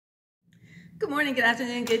Good morning, good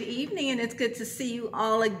afternoon, good evening, and it's good to see you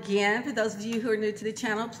all again. For those of you who are new to the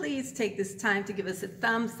channel, please take this time to give us a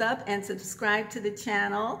thumbs up and subscribe to the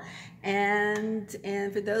channel. And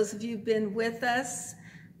for those of you who've been with us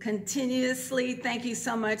continuously, thank you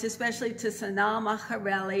so much, especially to Sanal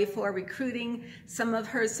Macharelli for recruiting some of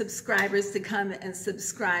her subscribers to come and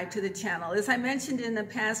subscribe to the channel. As I mentioned in the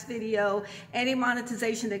past video, any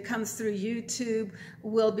monetization that comes through YouTube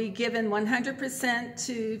will be given 100%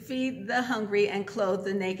 to feed the hungry and clothe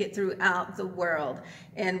the naked throughout the world.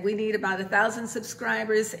 And we need about 1,000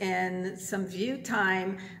 subscribers and some view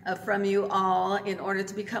time from you all in order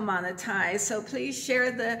to become monetized. So please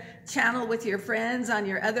share the channel with your friends on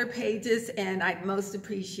your other pages, and I'd most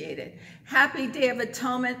appreciate it. Happy Day of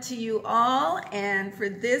Atonement to you all. And for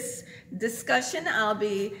this discussion, I'll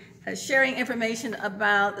be sharing information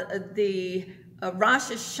about the Rosh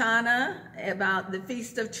Hashanah, about the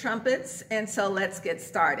Feast of Trumpets. And so let's get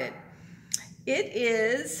started. It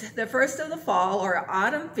is the first of the fall or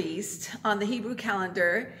autumn feast on the Hebrew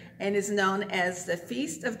calendar and is known as the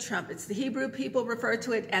Feast of Trumpets. The Hebrew people refer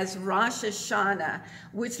to it as Rosh Hashanah,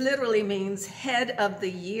 which literally means head of the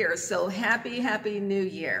year. So happy New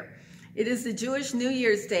Year. It is the Jewish New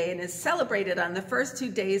Year's Day and is celebrated on the first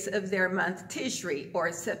 2 days of their month Tishri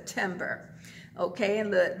or September. Okay,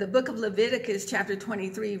 and the book of Leviticus chapter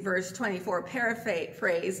 23 verse 24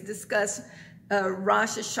 paraphrase discuss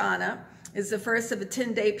Rosh Hashanah is the first of a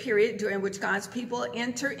 10-day period during which God's people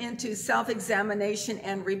enter into self-examination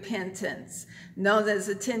and repentance, known as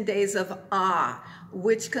the 10 days of awe,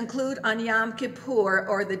 which conclude on Yom Kippur,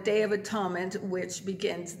 or the Day of Atonement, which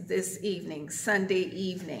begins this evening, Sunday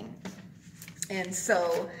evening. And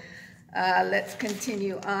so let's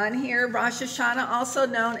continue on here. Rosh Hashanah, also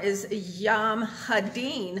known as Yom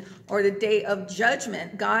Hadin, or the Day of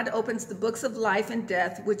Judgment. God opens the books of life and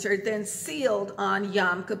death, which are then sealed on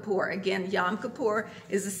Yom Kippur. Again, Yom Kippur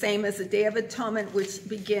is the same as the Day of Atonement, which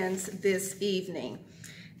begins this evening.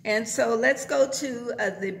 And so let's go to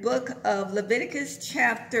the book of Leviticus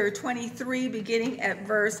chapter 23, beginning at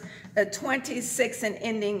verse 26 and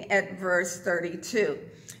ending at verse 32.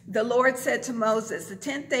 The Lord said to Moses, the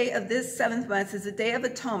 10th day of this 7th month is the Day of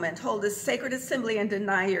Atonement. Hold a sacred assembly and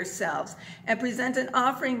deny yourselves, and present an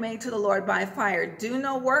offering made to the Lord by fire. Do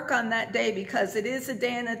no work on that day, because it is a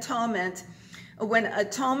day in atonement, when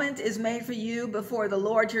atonement is made for you before the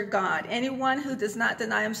Lord your God. Anyone who does not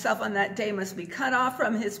deny himself on that day must be cut off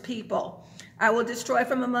from his people. I will destroy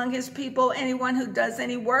from among his people anyone who does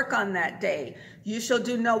any work on that day. You shall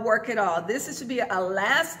do no work at all. This is to be a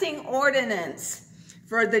lasting ordinance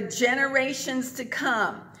for the generations to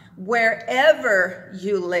come, wherever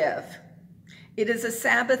you live. It is a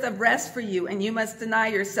Sabbath of rest for you, and you must deny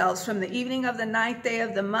yourselves. From the evening of the 9th day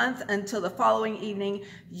of the month until the following evening,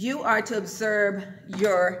 you are to observe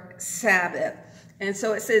your Sabbath. And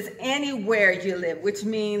so it says anywhere you live, which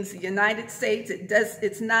means the United States. It does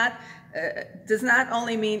not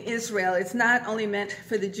only mean Israel. It's not only meant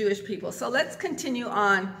for the Jewish people. So let's continue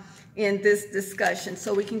on in this discussion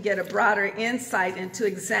so we can get a broader insight into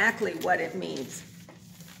exactly what it means.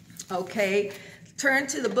 Okay, turn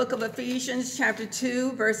to the book of Ephesians chapter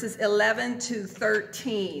 2 verses 11 to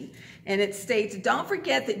 13, and it states, don't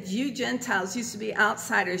forget that you Gentiles used to be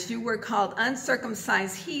outsiders. You were called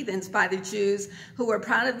uncircumcised heathens by the Jews, who were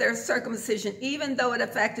proud of their circumcision, even though it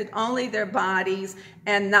affected only their bodies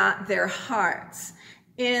and not their hearts.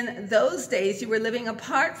 In those days, you were living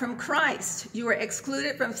apart from Christ. You were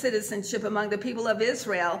excluded from citizenship among the people of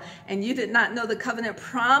Israel, and you did not know the covenant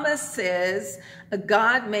promises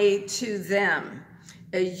God made to them.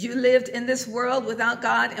 You lived in this world without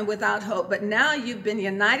God and without hope, but now you've been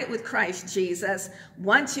united with Christ Jesus.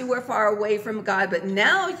 Once you were far away from God, but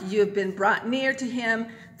now you've been brought near to him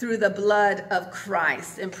through the blood of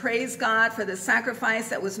Christ. And praise God for the sacrifice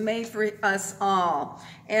that was made for us all.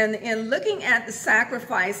 And in looking at the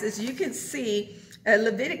sacrifices, you can see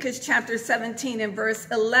Leviticus chapter 17 and verse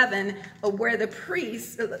 11, where the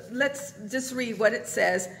priest, let's just read what it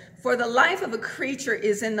says. For the life of a creature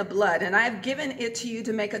is in the blood, and I have given it to you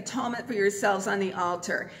to make atonement for yourselves on the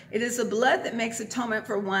altar. It is the blood that makes atonement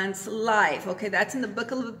for one's life. Okay, that's in the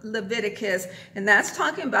book of Leviticus, and that's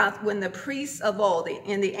talking about when the priests of old,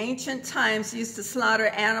 in the ancient times, used to slaughter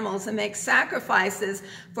animals and make sacrifices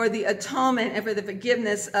for the atonement and for the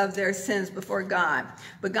forgiveness of their sins before God.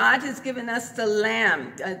 But God has given us the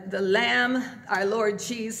Lamb, our Lord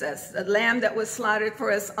Jesus, the Lamb that was slaughtered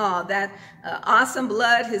for us all, that awesome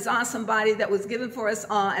blood, his awesome body that was given for us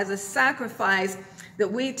all as a sacrifice,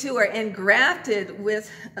 that we too are engrafted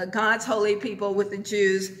with God's holy people, with the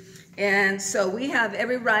Jews. And so we have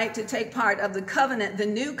every right to take part of the covenant, the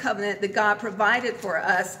new covenant that God provided for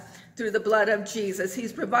us through the blood of Jesus.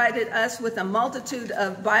 He's provided us with a multitude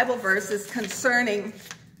of Bible verses concerning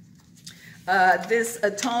this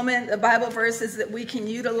atonement, the Bible verses that we can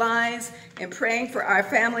utilize in praying for our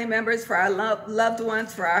family members, for our loved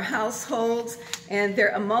ones, for our households. And there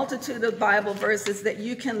are a multitude of Bible verses that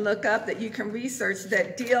you can look up, that you can research,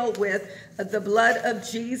 that deal with the blood of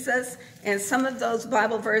Jesus. And some of those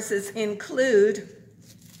Bible verses include,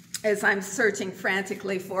 as I'm searching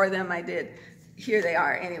frantically for them, here they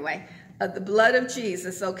are anyway. The blood of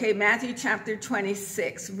Jesus, okay, Matthew chapter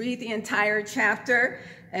 26. Read the entire chapter.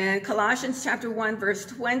 And Colossians chapter 1, verse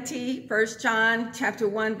 20, 1 John chapter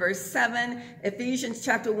 1, verse 7, Ephesians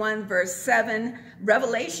chapter 1, verse 7,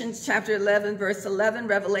 Revelations chapter 11, verse 11,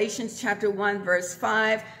 Revelations chapter 1, verse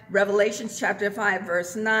 5, Revelations chapter 5,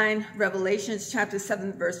 verse 9, Revelations chapter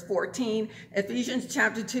 7, verse 14, Ephesians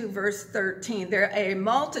chapter 2, verse 13. There are a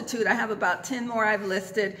multitude, I have about 10 more I've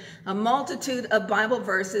listed, a multitude of Bible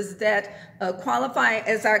verses that qualify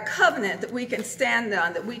as our covenant that we can stand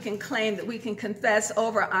on, that we can claim, that we can confess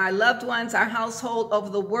over our loved ones, our household, over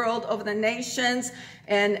the world, over the nations,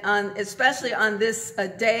 and especially on this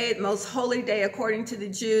day, most holy day according to the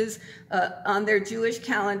Jews, on their Jewish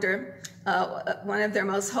calendar, one of their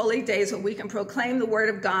most holy days where we can proclaim the word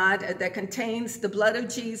of God that contains the blood of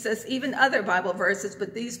Jesus, even other Bible verses,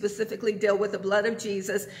 but these specifically deal with the blood of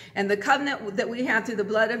Jesus and the covenant that we have through the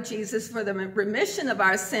blood of Jesus for the remission of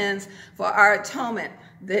our sins, for our atonement,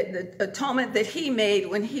 the atonement that he made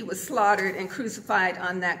when he was slaughtered and crucified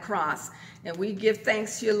on that cross. And we give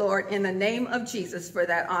thanks to you, Lord, in the name of Jesus for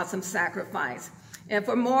that awesome sacrifice. And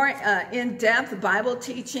for more in-depth Bible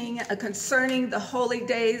teaching concerning the holy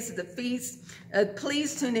days, the feasts,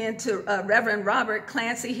 please tune in to Reverend Robert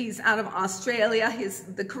Clancy. He's out of Australia.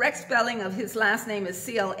 The correct spelling of his last name is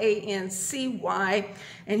C-L-A-N-C-Y,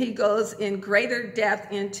 and he goes in greater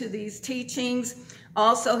depth into these teachings.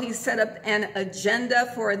 Also, he set up an agenda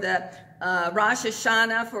for the Rosh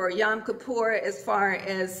Hashanah, for Yom Kippur, as far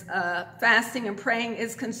as fasting and praying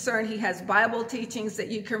is concerned. He has Bible teachings that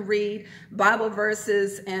you can read, Bible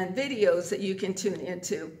verses, and videos that you can tune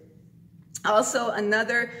into. Also,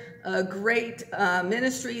 another great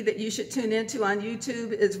ministry that you should tune into on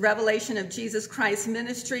YouTube is Revelation of Jesus Christ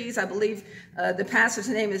Ministries. I believe the pastor's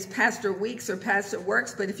name is Pastor Weeks or Pastor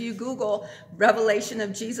Works, but if you Google Revelation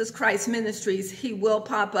of Jesus Christ Ministries, he will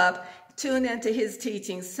pop up. Tune into his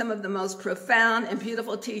teachings, some of the most profound and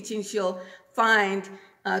beautiful teachings you'll find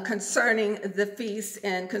concerning the feast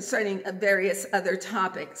and concerning various other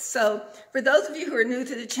topics. So for those of you who are new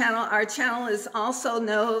to the channel, our channel is also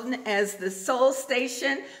known as the Soul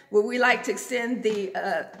Station, where we like to extend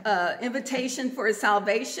the invitation for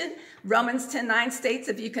salvation. Romans 10:9 states,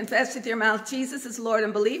 if you confess with your mouth Jesus is Lord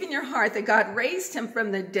and believe in your heart that God raised him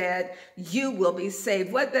from the dead, you will be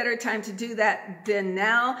saved. What better time to do that than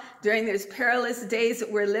now, during these perilous days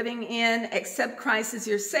that we're living in? Accept Christ as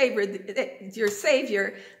your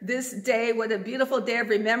Savior this day. What a beautiful day of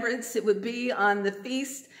remembrance it would be on the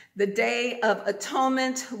feast, the Day of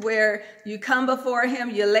Atonement, where you come before him,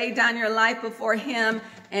 you lay down your life before him,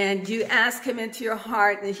 and you ask him into your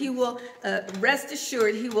heart, and he will, rest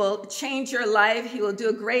assured, he will change your life. He will do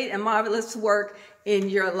a great and marvelous work in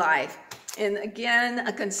your life. And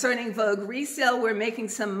again, concerning Vogue Resale, we're making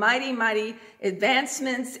some mighty, mighty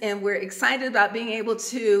advancements, and we're excited about being able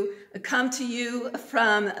to come to you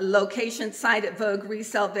from location site at Vogue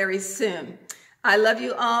Resale very soon. I love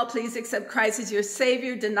you all. Please accept Christ as your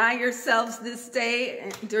Savior. Deny yourselves this day,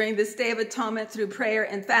 during this Day of Atonement, through prayer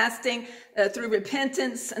and fasting, through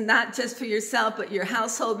repentance, not just for yourself, but your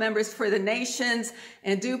household members, for the nations,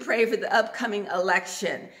 and do pray for the upcoming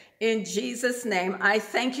election. In Jesus' name, I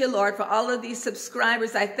thank you, Lord, for all of these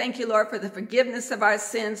subscribers. I thank you, Lord, for the forgiveness of our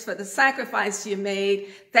sins, for the sacrifice you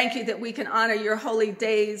made. Thank you that we can honor your holy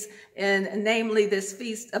days, and namely this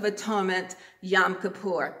Feast of Atonement, Yom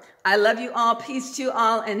Kippur. I love you all. Peace to you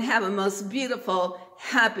all, and have a most beautiful,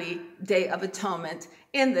 happy Day of Atonement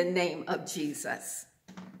in the name of Jesus.